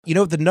You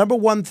know, the number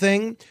one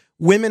thing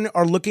women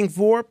are looking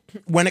for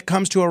when it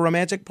comes to a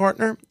romantic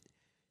partner,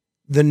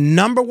 the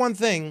number one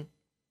thing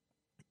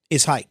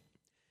is height.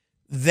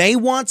 They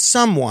want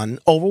someone,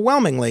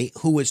 overwhelmingly,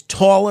 who is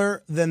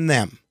taller than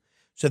them.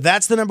 So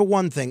that's the number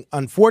one thing.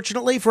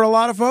 Unfortunately, for a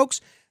lot of folks,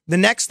 the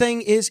next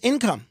thing is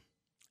income.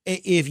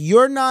 If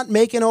you're not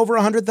making over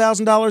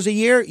 $100,000 a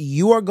year,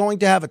 you are going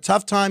to have a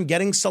tough time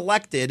getting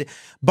selected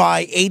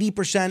by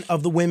 80%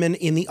 of the women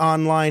in the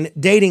online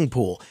dating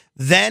pool.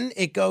 Then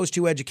it goes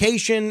to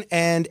education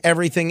and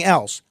everything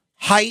else.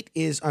 Height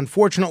is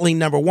unfortunately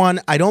number one.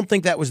 I don't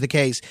think that was the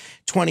case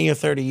 20 or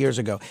 30 years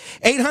ago.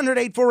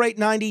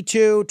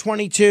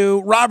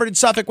 800-848-9222. Robert in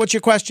Suffolk, what's your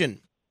question?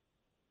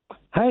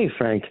 Hi,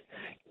 Frank.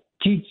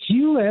 Did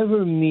you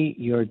ever meet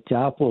your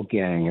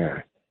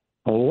doppelganger?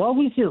 What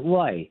was it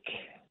like?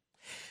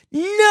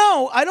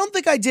 No, I don't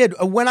think I did.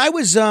 When I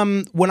was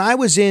in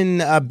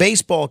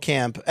baseball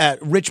camp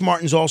at Rich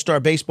Martin's All-Star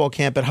Baseball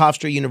Camp at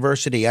Hofstra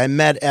University, I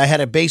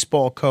had a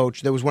baseball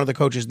coach. There was one of the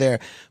coaches there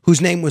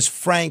whose name was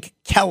Frank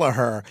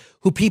Kelleher,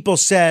 who people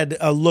said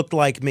looked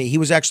like me. He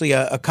was actually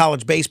a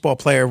college baseball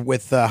player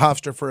with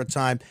Hofstra for a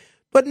time.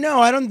 But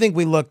no, I don't think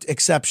we looked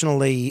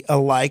exceptionally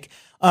alike.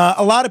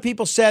 A lot of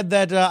people said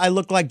that I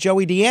looked like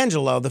Joey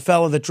D'Angelo, the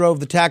fellow that drove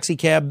the taxi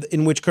cab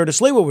in which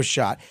Curtis Lewa was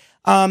shot.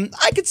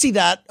 I could see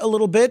that a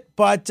little bit,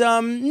 but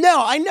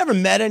no, I never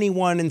met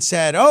anyone and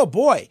said, oh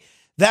boy,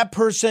 that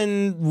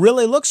person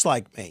really looks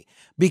like me.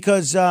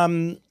 Because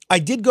I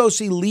did go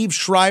see Liev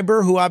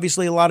Schreiber, who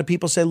obviously a lot of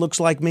people say looks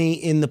like me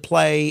in the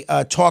play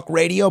Talk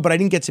Radio, but I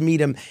didn't get to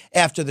meet him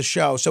after the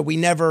show. So we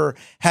never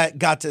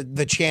got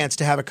the chance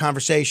to have a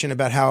conversation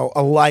about how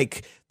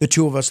alike the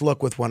two of us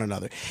look with one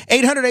another.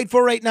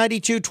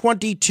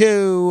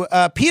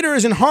 800-848-9222. Peter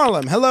is in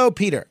Harlem. Hello,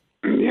 Peter.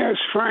 Yes,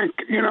 Frank.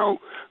 You know,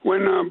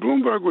 when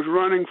Bloomberg was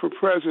running for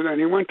president,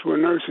 he went to a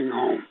nursing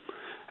home.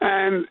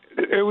 And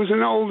it was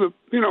an older,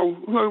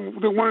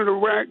 one of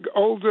the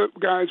older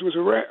guys was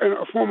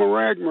a former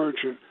rag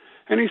merchant.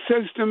 And he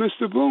says to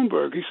Mr.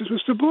 Bloomberg, he says,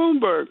 Mr.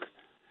 Bloomberg,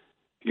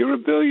 you're a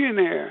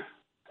billionaire.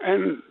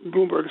 And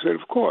Bloomberg said,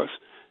 of course.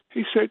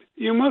 He said,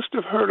 you must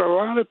have hurt a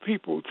lot of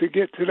people to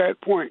get to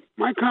that point.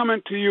 My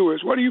comment to you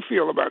is, what do you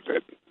feel about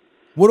that?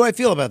 What do I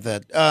feel about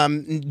that?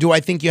 Do I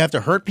think you have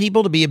to hurt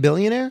people to be a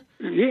billionaire?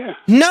 Yeah.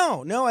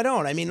 No, I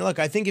don't. I mean, look,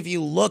 I think if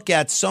you look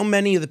at so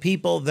many of the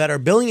people that are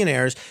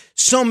billionaires,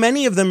 so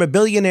many of them are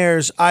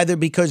billionaires either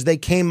because they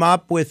came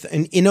up with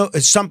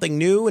something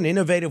new, an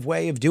innovative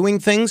way of doing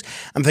things.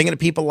 I'm thinking of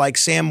people like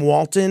Sam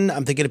Walton.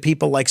 I'm thinking of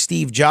people like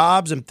Steve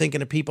Jobs. I'm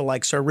thinking of people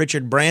like Sir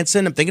Richard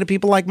Branson. I'm thinking of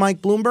people like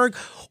Mike Bloomberg,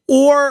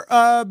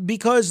 or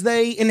because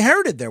they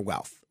inherited their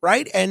wealth.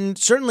 Right. And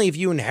certainly if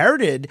you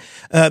inherited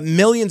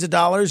millions of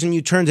dollars and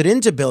you turned it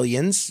into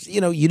billions,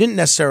 you didn't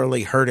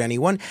necessarily hurt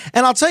anyone.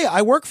 And I'll tell you,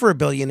 I work for a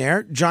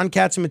billionaire, John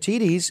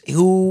Catsimatidis,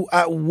 who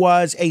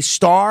was a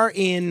star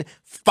in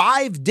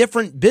 5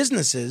 different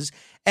businesses.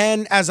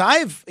 And as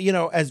I've,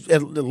 as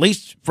at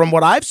least from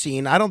what I've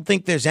seen, I don't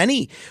think there's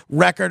any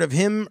record of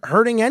him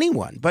hurting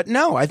anyone. But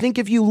no, I think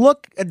if you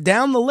look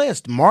down the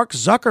list, Mark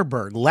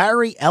Zuckerberg,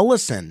 Larry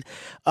Ellison,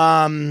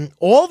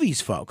 all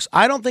these folks,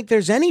 I don't think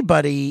there's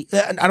anybody.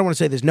 I don't want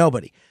to say there's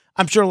nobody.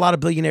 I'm sure a lot of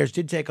billionaires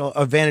did take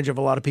advantage of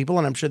a lot of people,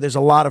 and I'm sure there's a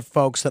lot of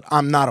folks that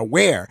I'm not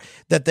aware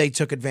that they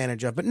took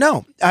advantage of. But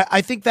no, I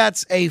think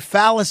that's a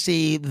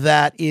fallacy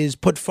that is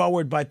put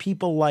forward by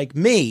people like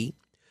me,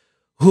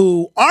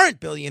 who aren't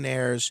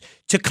billionaires,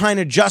 to kind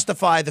of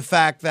justify the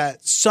fact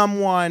that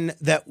someone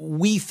that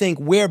we think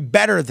we're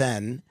better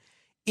than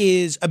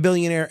is a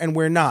billionaire and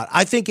we're not.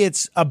 I think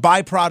it's a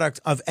byproduct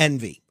of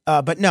envy.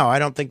 But no, I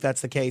don't think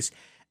that's the case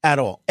at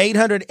all.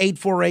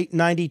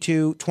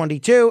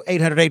 800-848-9222,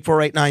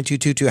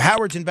 800-848-9222.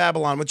 Howard's in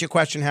Babylon. What's your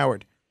question,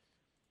 Howard?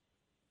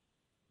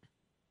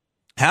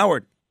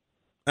 Howard.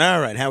 All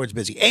right, Howard's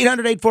busy.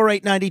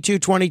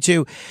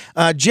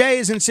 800-848-9222. Jay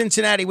is in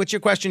Cincinnati. What's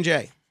your question,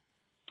 Jay?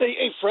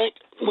 Hey, Frank,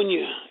 when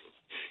you're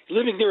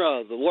living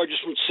near the largest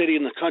city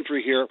in the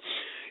country here,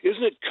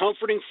 isn't it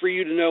comforting for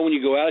you to know when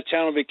you go out of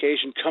town on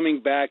vacation, coming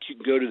back, you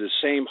can go to the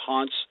same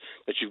haunts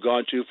that you've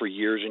gone to for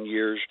years and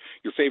years?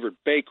 Your favorite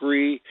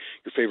bakery,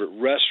 your favorite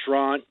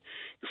restaurant,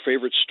 your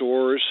favorite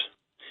stores.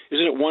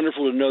 Isn't it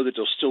wonderful to know that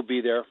they'll still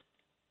be there?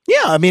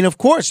 Yeah, I mean, of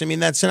course. I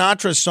mean, that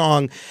Sinatra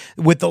song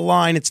with the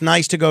line, it's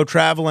nice to go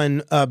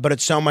traveling, but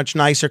it's so much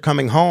nicer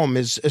coming home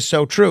is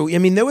so true. I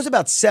mean, there was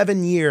about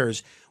 7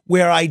 years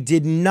where I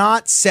did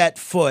not set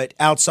foot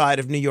outside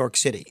of New York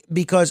City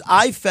because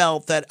I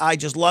felt that I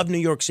just loved New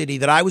York City,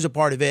 that I was a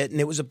part of it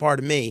and it was a part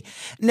of me.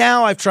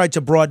 Now I've tried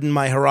to broaden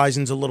my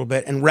horizons a little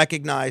bit and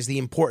recognize the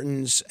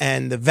importance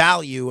and the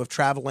value of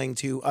traveling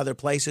to other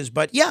places.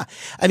 But yeah,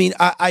 I mean,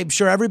 I'm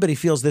sure everybody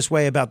feels this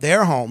way about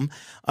their home.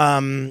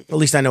 At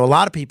least I know a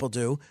lot of people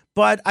do.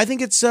 But I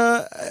think it's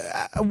a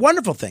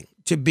wonderful thing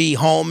to be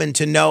home and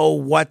to know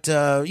what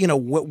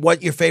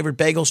your favorite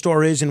bagel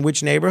store is in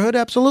which neighborhood.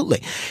 Absolutely.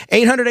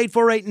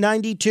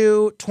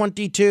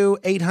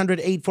 800-848-9222,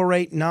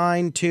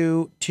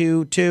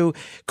 800-848-9222.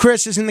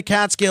 Chris is in the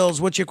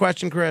Catskills. What's your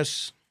question,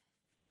 Chris?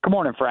 Good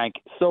morning, Frank.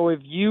 So if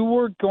you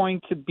were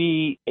going to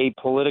be a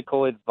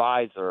political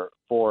advisor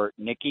for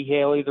Nikki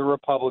Haley, the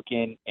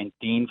Republican, and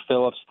Dean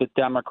Phillips, the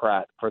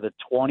Democrat, for the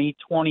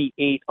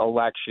 2028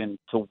 election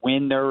to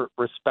win their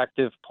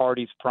respective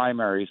parties'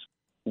 primaries,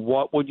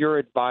 what would your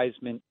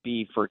advisement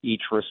be for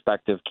each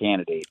respective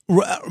candidate?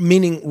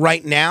 Meaning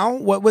right now,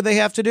 what would they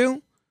have to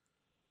do?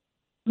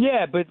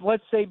 Yeah, but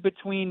let's say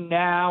between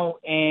now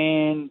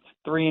and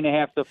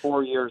 3.5 to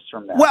 4 years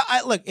from now. Well,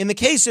 look, in the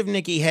case of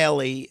Nikki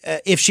Haley,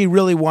 if she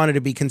really wanted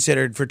to be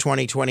considered for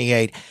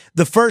 2028,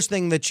 the first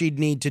thing that she'd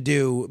need to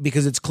do,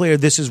 because it's clear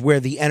this is where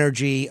the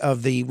energy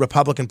of the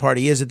Republican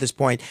Party is at this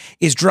point,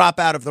 is drop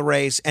out of the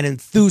race and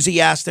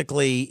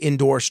enthusiastically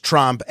endorse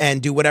Trump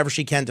and do whatever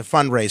she can to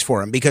fundraise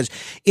for him. Because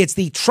it's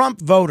the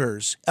Trump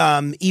voters,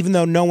 even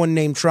though no one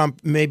named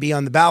Trump may be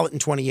on the ballot in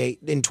 28,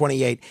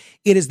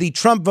 it is the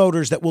Trump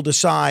voters that will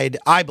decide,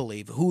 I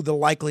believe, who the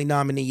likely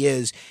nominee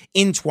is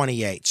in 28.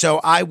 So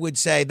I would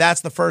say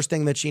that's the first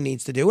thing that she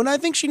needs to do. And I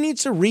think she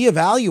needs to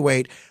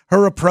reevaluate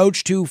her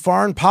approach to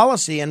foreign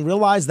policy and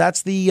realize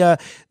that's the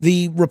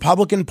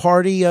Republican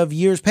Party of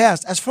years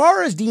past. As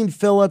far as Dean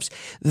Phillips,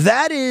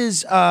 that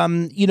is,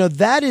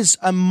 that is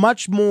a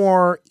much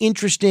more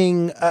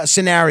interesting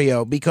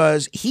scenario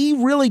because he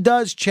really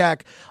does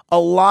check a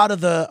lot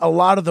of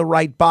the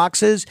right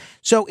boxes.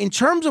 So in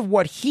terms of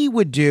what he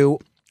would do,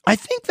 I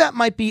think that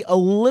might be a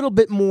little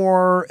bit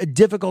more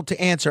difficult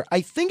to answer. I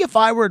think if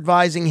I were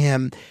advising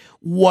him,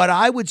 what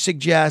I would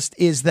suggest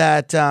is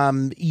that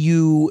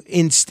you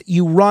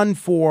run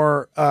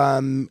for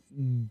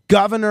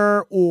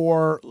governor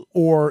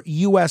or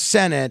U.S.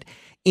 Senate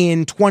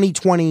in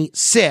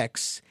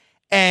 2026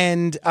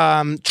 and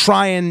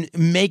try and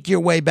make your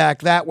way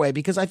back that way,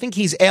 because I think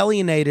he's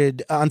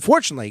alienated,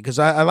 unfortunately, because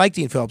I like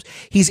Dean Phillips,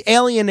 he's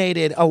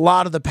alienated a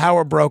lot of the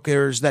power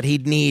brokers that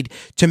he'd need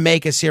to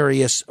make a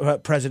serious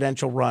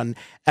presidential run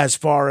as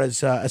far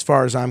as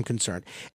I'm concerned.